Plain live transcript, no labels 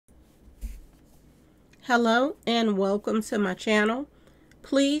Hello and welcome to my channel.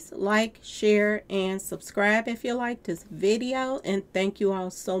 Please like, share, and subscribe if you like this video, and thank you all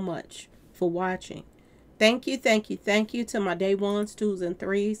so much for watching. Thank you to my day ones, twos, and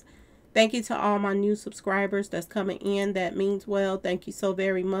threes. Thank you to all my new subscribers that's coming in. That means well. Thank you so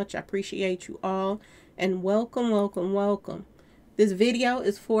very much. I appreciate you all, and welcome. This video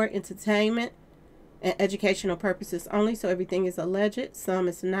is for entertainment and educational purposes only, so everything is alleged, some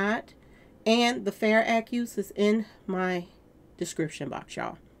is not. And the fair accuse is in my description box,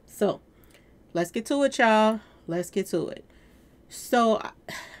 y'all. So, let's get to it, y'all. Let's get to it. So,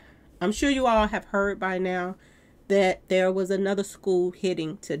 I'm sure you all have heard by now that there was another school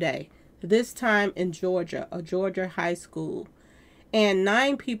hitting today. This time in Georgia, a Georgia high school. And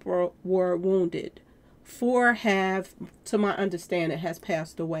 9 people were wounded. 4 have, to my understanding, has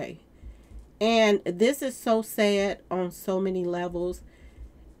passed away. And this is so sad on so many levels.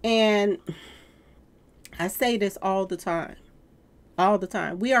 And I say this all the time.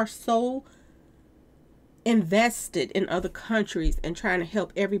 We are so invested in other countries and trying to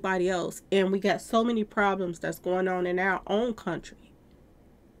help everybody else. And we got so many problems that's going on in our own country.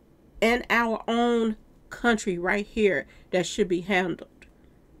 In our own country right here that should be handled.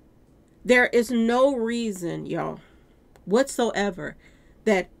 There is no reason, y'all, whatsoever,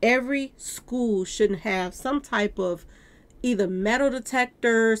 that every school shouldn't have some type of either metal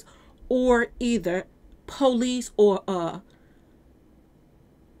detectors or either police or a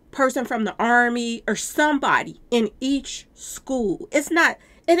person from the army or somebody in each school. It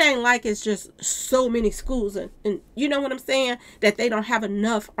ain't like it's just so many schools and you know what I'm saying, that they don't have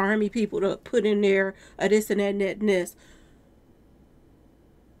enough army people to put in there or this and that and that and this.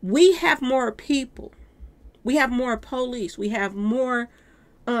 We have more people. We have more police. We have more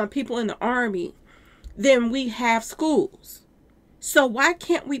people in the army than we have schools. So why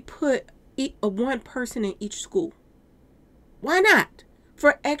can't we put one person in each school? Why not?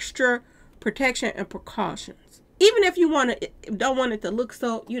 For extra protection and precautions. Even if you don't want it to look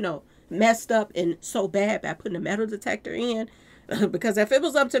so, messed up and so bad by putting a metal detector in. Because if it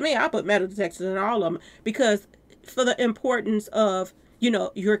was up to me, I'll put metal detectors in all of them. Because for the importance of,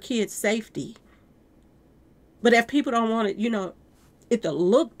 your kid's safety. But if people don't want it, it to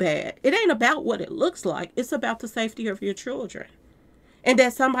look bad, it ain't about what it looks like. It's about the safety of your children. And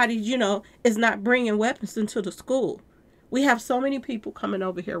that somebody, is not bringing weapons into the school. We have so many people coming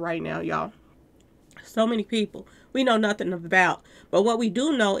over here right now, y'all. So many people we know nothing about. But what we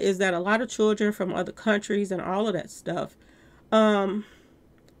do know is that a lot of children from other countries and all of that stuff,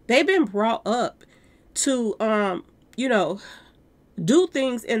 they've been brought up to, do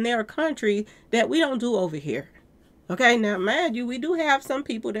things in their country that we don't do over here. Okay, now mind you, we do have some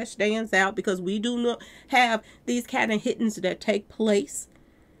people that stands out because we do not have these kind of hittings that take place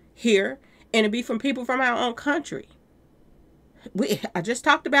here, and it be from people from our own country. I just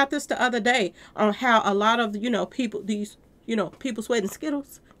talked about this the other day on how a lot of people, people sweating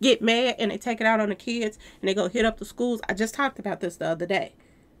Skittles, get mad and they take it out on the kids and they go hit up the schools. I just talked about this the other day.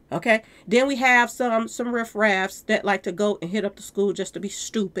 Okay, then we have some riffraffs that like to go and hit up the school just to be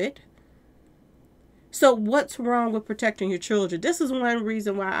stupid. So what's wrong with protecting your children? This is one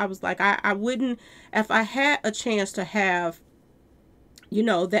reason why I was like, I wouldn't, if I had a chance to have,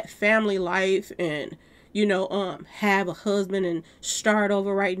 that family life and, have a husband and start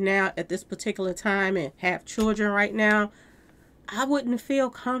over right now at this particular time and have children right now, I wouldn't feel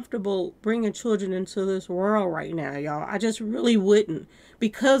comfortable bringing children into this world right now, y'all. I just really wouldn't,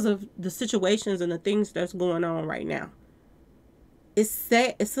 because of the situations and the things that's going on right now. It's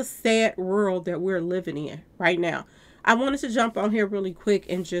sad. It's a sad world that we're living in right now. I wanted to jump on here really quick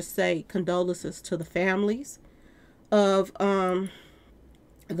and just say condolences to the families of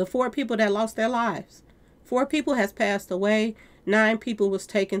the 4 people that lost their lives. 4 people has passed away. 9 people was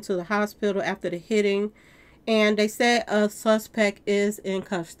taken to the hospital after the hitting. And they said a suspect is in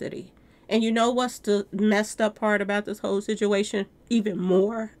custody. And you know what's the messed up part about this whole situation? Even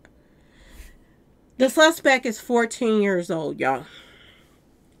more. The suspect is 14 years old, y'all.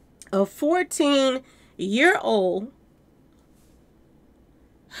 A 14-year-old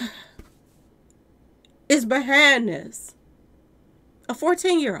is behind this. A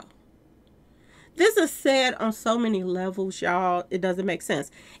 14-year-old. This is sad on so many levels, y'all. It doesn't make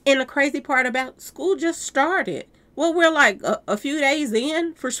sense. And the crazy part about school just started. Well, we're like a few days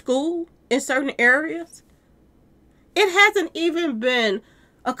in for school in certain areas. It hasn't even been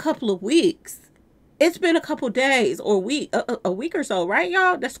a couple of weeks. It's been a couple days or a week or so, right,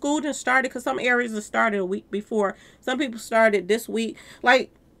 y'all? The school just started, because some areas have started a week before. Some people started this week.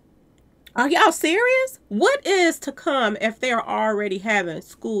 Like, are y'all serious? What is to come if they're already having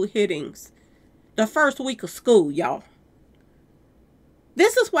school hittings The first week of school, y'all.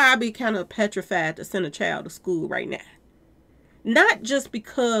 This is why I be kind of petrified to send a child to school right now. Not just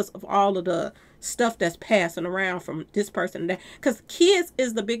because of all of the stuff that's passing around from this person and that. Because kids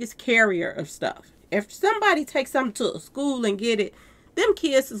is the biggest carrier of stuff. If somebody takes something to a school and get it, them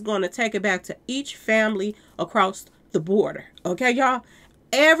kids is going to take it back to each family across the border. Okay, y'all?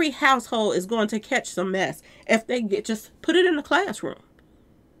 Every household is going to catch some mess if they just put it in the classroom.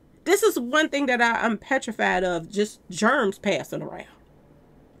 This is one thing that I'm petrified of, just germs passing around.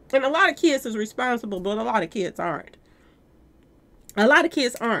 And a lot of kids is responsible, but a lot of kids aren't. A lot of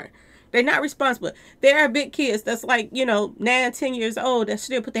kids aren't. They're not responsible. There are big kids that's like, 9, 10 years old that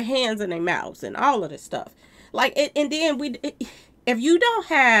still put their hands in their mouths and all of this stuff. Like, and then if you don't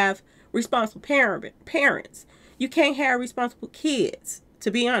have responsible parents, you can't have responsible kids,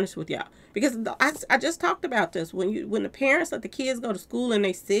 to be honest with y'all. Because I just talked about this. When the parents let the kids go to school and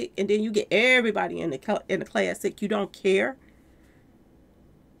they sick, and then you get everybody in the class sick, you don't care.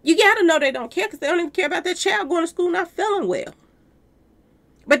 You got to know they don't care because they don't even care about their child going to school not feeling well.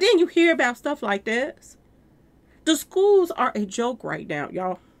 But then you hear about stuff like this. The schools are a joke right now,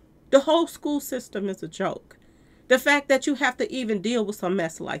 y'all. The whole school system is a joke. The fact that you have to even deal with some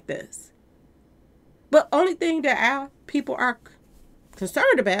mess like this. But only thing that our people are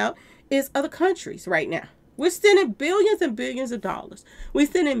concerned about is other countries right now. We're sending billions and billions of dollars. We're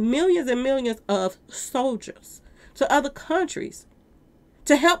sending millions and millions of soldiers to other countries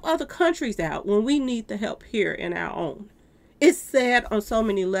to help other countries out when we need the help here in our own. It's sad on so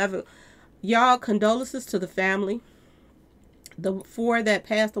many levels. Y'all, condolences to the family. The 4 that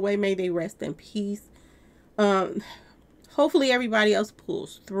passed away, may they rest in peace. Hopefully everybody else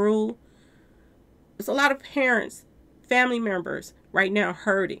pulls through. There's a lot of parents, family members right now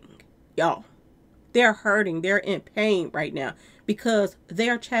hurting. Y'all, they're hurting. They're in pain right now because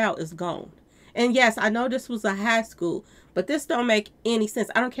their child is gone. And yes, I know this was a high school, but this don't make any sense.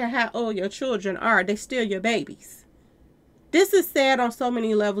 I don't care how old your children are. They're still your babies. This is sad on so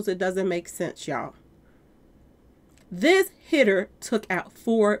many levels. It doesn't make sense, y'all. This hitter took out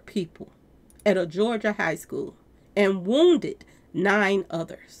 4 people at a Georgia high school and wounded 9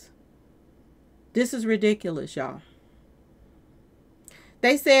 others. This is ridiculous, y'all.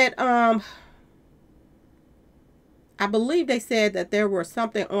 They said, I believe they said that there was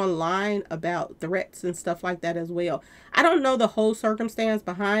something online about threats and stuff like that as well. I don't know the whole circumstance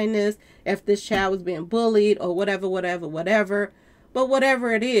behind this, if this child was being bullied or whatever. But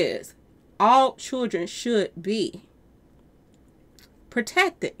whatever it is, all children should be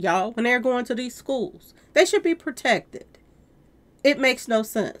protected, y'all, when they're going to these schools. They should be protected. It makes no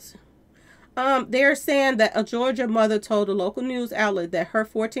sense. They're saying that a Georgia mother told a local news outlet that her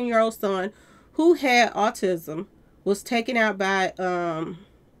 14-year-old son, who had autism, was taken out by,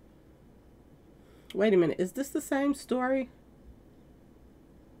 wait a minute, is this the same story?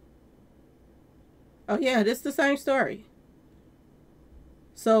 Oh yeah, this is the same story.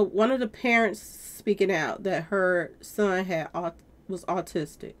 So one of the parents speaking out that her son was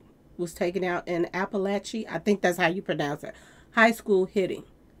autistic, was taken out in Apalachee, I think that's how you pronounce it, high school hitting.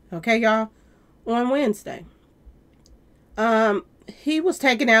 Okay, y'all, on Wednesday. He was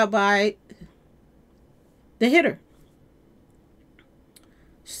taken out by the hitter.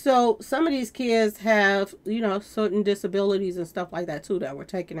 So some of these kids have, certain disabilities and stuff like that too that were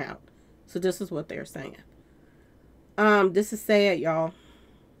taken out. So this is what they're saying. This is sad, y'all.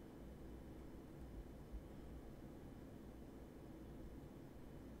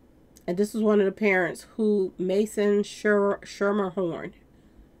 And this is one of the parents who, Mason Schermerhorn,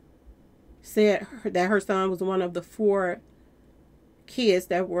 said that her son was one of the 4 kids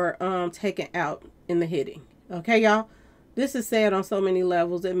that were taken out in the hitting. Okay, y'all? This is sad on so many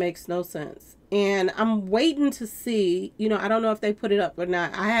levels. It makes no sense. And I'm waiting to see, I don't know if they put it up or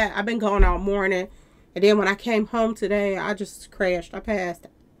not. I've been gone all morning. And then when I came home today, I just crashed. I passed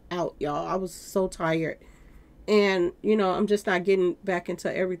out, y'all. I was so tired. And, I'm just not getting back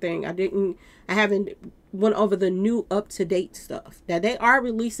into everything. I haven't went over the new up-to-date stuff. That they are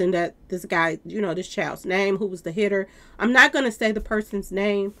releasing that this guy, this child's name, who was the hitter. I'm not going to say the person's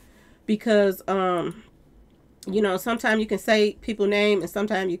name because, sometimes you can say people's name and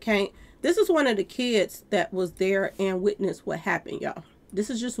sometimes you can't. This is one of the kids that was there and witnessed what happened, y'all. This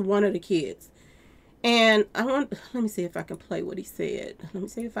is just one of the kids. And let me see if I can play what he said. Let me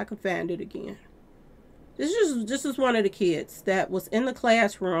see if I can find it again. This is one of the kids that was in the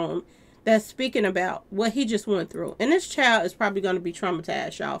classroom that's speaking about what he just went through. And this child is probably going to be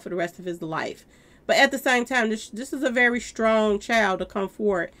traumatized, y'all, for the rest of his life. But at the same time, this is a very strong child to come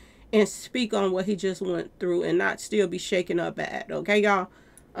forward and speak on what he just went through and not still be shaken up at. Okay, y'all?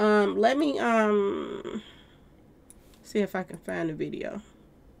 Let me see if I can find the video.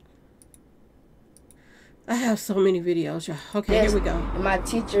 I have so many videos, y'all. Okay, yes. Here we go. And my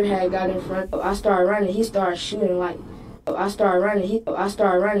teacher had got in front. I started running. He started shooting like. I started running.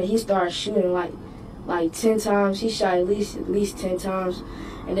 He started shooting like 10 times. He shot at least 10 times.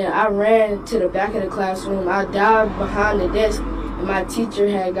 And then I ran to the back of the classroom. I dived behind the desk, and my teacher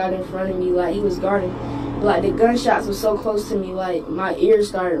had got in front of me like he was guarding. Like the gunshots were so close to me, like my ears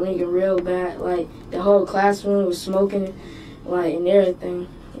started ringing real bad. Like the whole classroom was smoking, like and everything.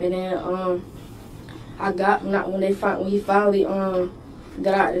 And then when he finally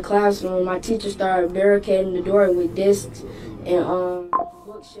got out of the classroom, my teacher started barricading the door with discs and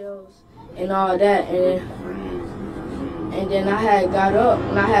bookshelves and all that. And then I had got up.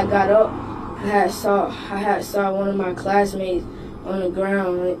 When I had got up, I had saw one of my classmates on the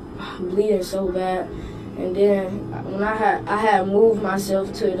ground, like, bleeding so bad. And then when I had moved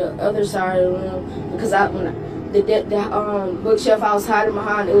myself to the other side of the room because the bookshelf I was hiding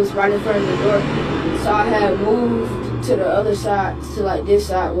behind, it was right in front of the door. So I had moved to the other side, to like this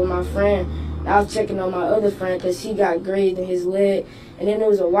side with my friend. I was checking on my other friend because he got grazed in his leg. And then there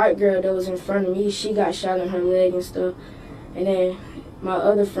was a white girl that was in front of me. She got shot in her leg and stuff. And then my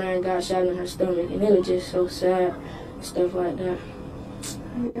other friend got shot in her stomach. And it was just so sad, stuff like that.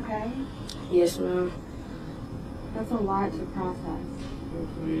 Are you okay? Yes, ma'am. That's a lot to process.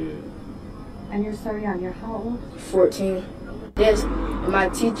 Yeah. And you're so young. You're how old? 14. Yes, and my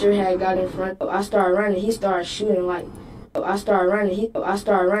teacher had got in front. I started running. He started shooting like. I started running.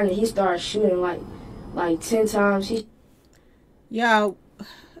 He started shooting like 10 times. Y'all,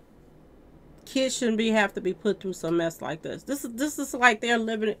 kids shouldn't have to be put through some mess like this. This is like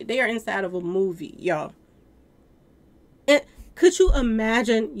they're inside of a movie, y'all. And could you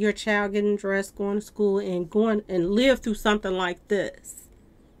imagine your child getting dressed, going to school, and going and live through something like this?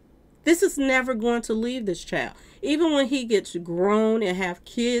 This is never going to leave this child. Even when he gets grown and have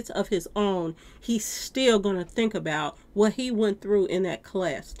kids of his own, he's still going to think about what he went through in that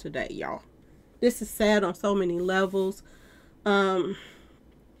class today, y'all. This is sad on so many levels. Prayers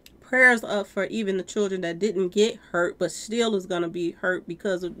up for even the children that didn't get hurt, but still is going to be hurt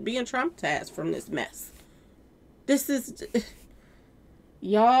because of being traumatized from this mess. This is...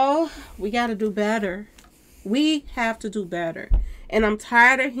 Y'all, we got to do better. We have to do better. And I'm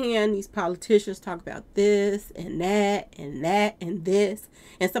tired of hearing these politicians talk about this and that and that and this.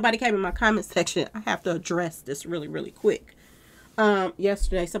 And somebody came in my comment section. I have to address this really, really quick.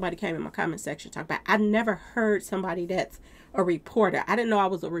 Yesterday, somebody came in my comment section talking about, I never heard somebody that's a reporter. I didn't know I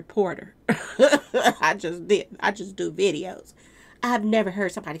was a reporter. I just do videos. I've never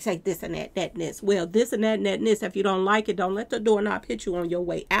heard somebody say this and that and this. Well, this and that and that and this. If you don't like it, don't let the doorknob hit you on your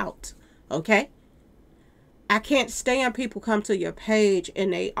way out. Okay? I can't stand people come to your page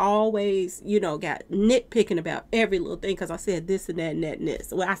and they always, got nitpicking about every little thing because I said this and that and that and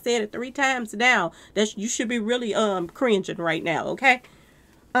this. Well, I said it 3 times now. You should be really cringing right now, okay?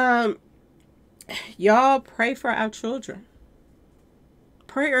 Y'all pray for our children.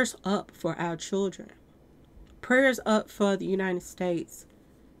 Prayers up for our children. Prayers up for the United States.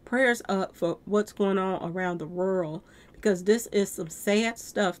 Prayers up for what's going on around the world. Because this is some sad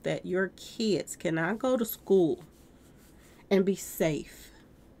stuff that your kids cannot go to school and be safe.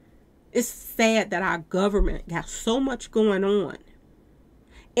 It's sad that our government got so much going on.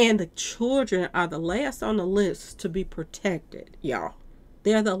 And the children are the last on the list to be protected, y'all.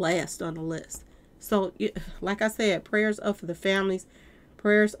 They're the last on the list. So, like I said, prayers up for the families.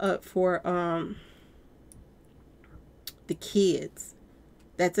 Prayers up for the kids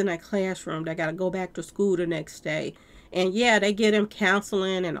that's in that classroom that got to go back to school the next day. And yeah, they get them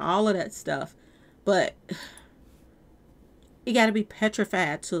counseling and all of that stuff. But you got to be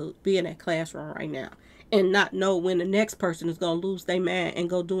petrified to be in that classroom right now and not know when the next person is going to lose their mind and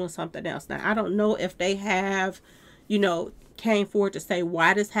go doing something else. Now, I don't know if they have, came forward to say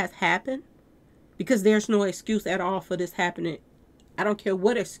why this has happened. Because there's no excuse at all for this happening. I don't care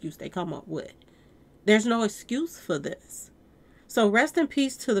what excuse they come up with. There's no excuse for this. So rest in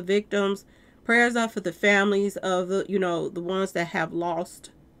peace to the victims. Prayers up for the families of the ones that have lost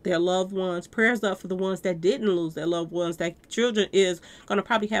their loved ones. Prayers up for the ones that didn't lose their loved ones. That children is going to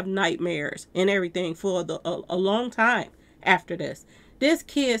probably have nightmares and everything for a long time after this. This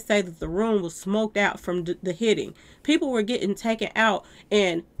kid say that the room was smoked out from the hitting. People were getting taken out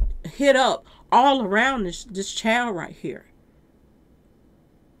and hit up all around this child right here.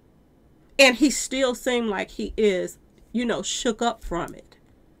 And he still seemed like he is, shook up from it.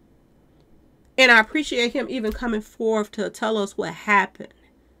 And I appreciate him even coming forth to tell us what happened.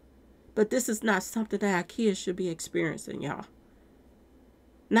 But this is not something that our kids should be experiencing, y'all.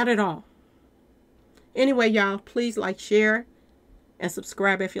 Not at all. Anyway, y'all, please like, share, and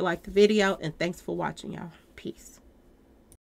subscribe if you like the video. And thanks for watching, y'all. Peace.